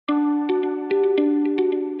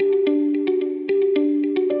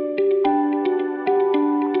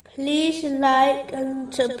like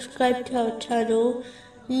and subscribe to our channel.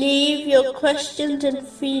 Leave your questions and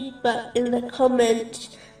feedback in the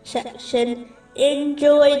comments section.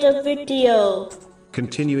 Enjoy the video.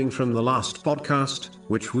 Continuing from the last podcast,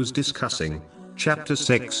 which was discussing chapter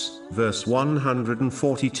 6, verse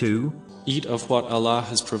 142. Eat of what Allah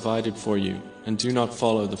has provided for you, and do not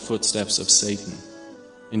follow the footsteps of Satan.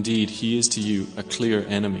 Indeed, he is to you a clear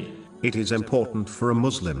enemy. It is important for a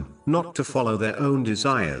Muslim not to follow their own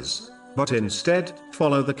desires, but instead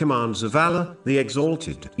follow the commands of Allah, the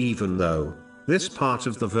Exalted. Even though this part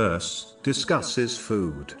of the verse discusses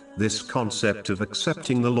food, this concept of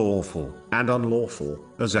accepting the lawful and unlawful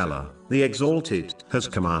as Allah, the Exalted, has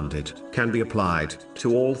commanded, can be applied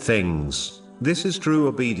to all things. This is true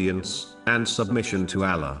obedience and submission to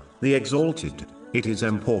Allah, the Exalted. It is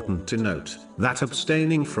important to note that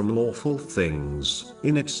abstaining from lawful things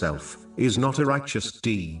in itself is not a righteous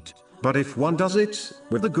deed. But if one does it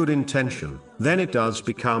with a good intention, then it does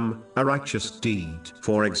become a righteous deed.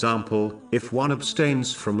 For example, if one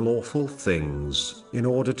abstains from lawful things in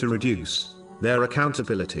order to reduce their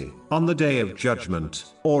accountability on the day of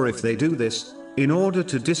judgment, or if they do this in order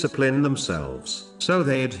to discipline themselves so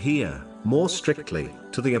they adhere more strictly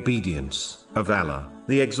to the obedience of Allah,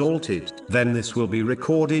 the Exalted, then this will be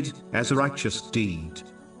recorded as a righteous deed.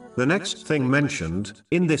 The next thing mentioned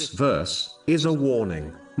in this verse is a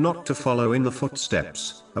warning not to follow in the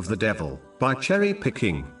footsteps of the devil by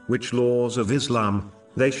cherry-picking which laws of Islam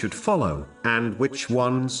they should follow and which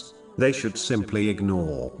ones they should simply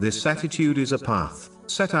ignore. This attitude is a path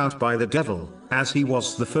set out by the devil, as he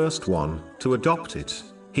was the first one to adopt it.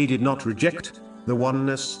 He did not reject the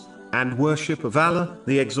oneness and worship of Allah,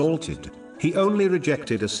 the Exalted. He only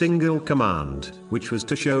rejected a single command, which was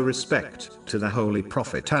to show respect to the Holy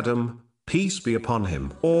Prophet Adam, peace be upon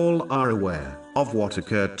him. All are aware of what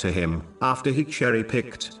occurred to him after he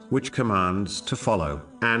cherry-picked which commands to follow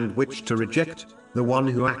and which to reject. The one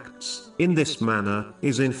who acts in this manner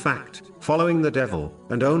is in fact following the devil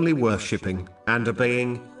and only worshipping and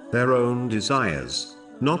obeying their own desires,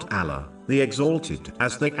 not Allah, the Exalted,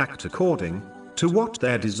 as they act according to what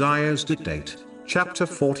their desires dictate. Chapter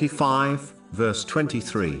 45, verse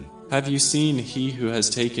 23. Have you seen he who has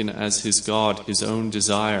taken as his God his own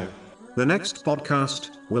desire? The next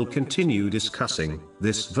podcast will continue discussing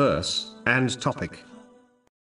this verse and topic.